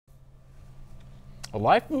Well,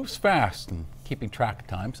 life moves fast, and keeping track of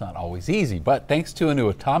time is not always easy. But thanks to a new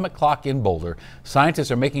atomic clock in Boulder,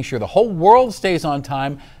 scientists are making sure the whole world stays on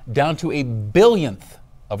time down to a billionth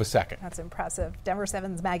of a second. That's impressive. Denver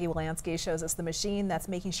 7's Maggie Wilansky shows us the machine that's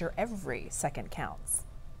making sure every second counts.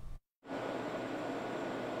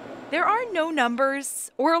 There are no numbers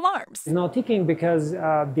or alarms. It's not ticking because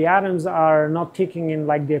the atoms are not ticking in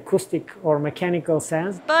like the acoustic or mechanical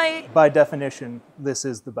sense. But by definition, this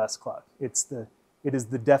is the best clock. It is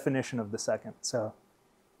the definition of the second, so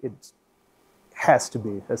it has to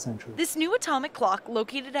be, essentially. This new atomic clock,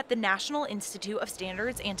 located at the National Institute of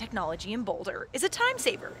Standards and Technology in Boulder, is a time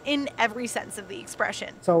saver in every sense of the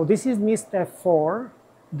expression. So this is NIST F4,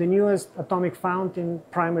 the newest atomic fountain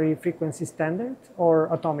primary frequency standard, or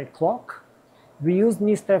atomic clock. We use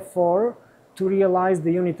NIST F4 to realize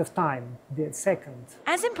the unit of time, the second.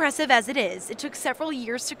 As impressive as it is, it took several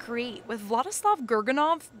years to create, with Vladislav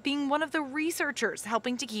Gurganov being one of the researchers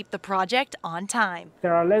helping to keep the project on time.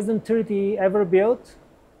 There are less than 30 ever built.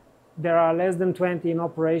 There are less than 20 in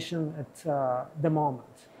operation at the moment.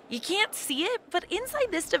 You can't see it, but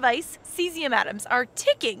inside this device, cesium atoms are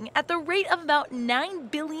ticking at the rate of about 9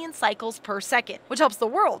 billion cycles per second, which helps the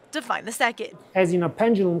world define the second. As in a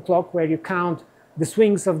pendulum clock where you count the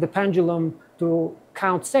swings of the pendulum to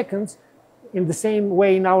count seconds, in the same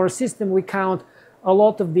way in our system we count a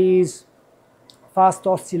lot of these fast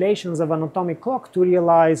oscillations of an atomic clock to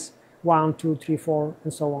realize 1, 2, 3, 4,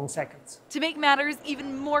 and so on seconds. To make matters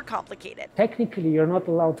even more complicated, Technically, you're not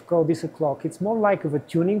allowed to call this a clock. It's more like of a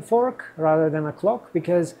tuning fork rather than a clock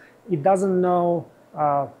because it doesn't know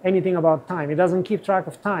anything about time. It doesn't keep track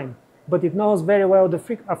of time, but it knows very well the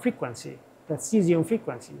frequency, that cesium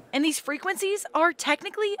frequency. And these frequencies are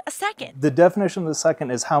technically a second. The definition of the second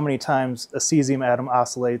is how many times a cesium atom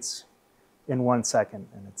oscillates in 1 second,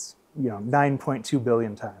 and it's 9.2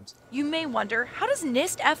 billion times. You may wonder, how does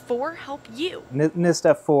NIST F4 help you? NIST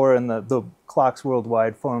F4 and the clocks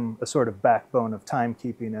worldwide form a sort of backbone of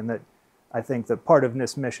timekeeping, and that I think that part of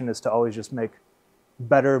NIST's mission is to always just make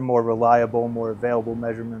better, more reliable, more available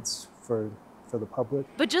measurements for the public.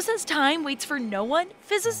 But just as time waits for no one,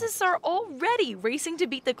 physicists are already racing to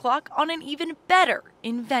beat the clock on an even better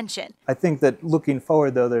invention. I think that looking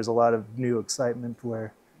forward, though, there's a lot of new excitement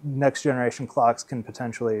where next generation clocks can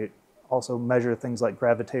potentially also measure things like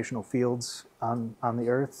gravitational fields on the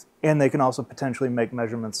Earth, and they can also potentially make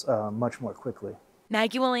measurements much more quickly.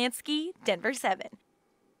 Maggie Wilansky, Denver 7.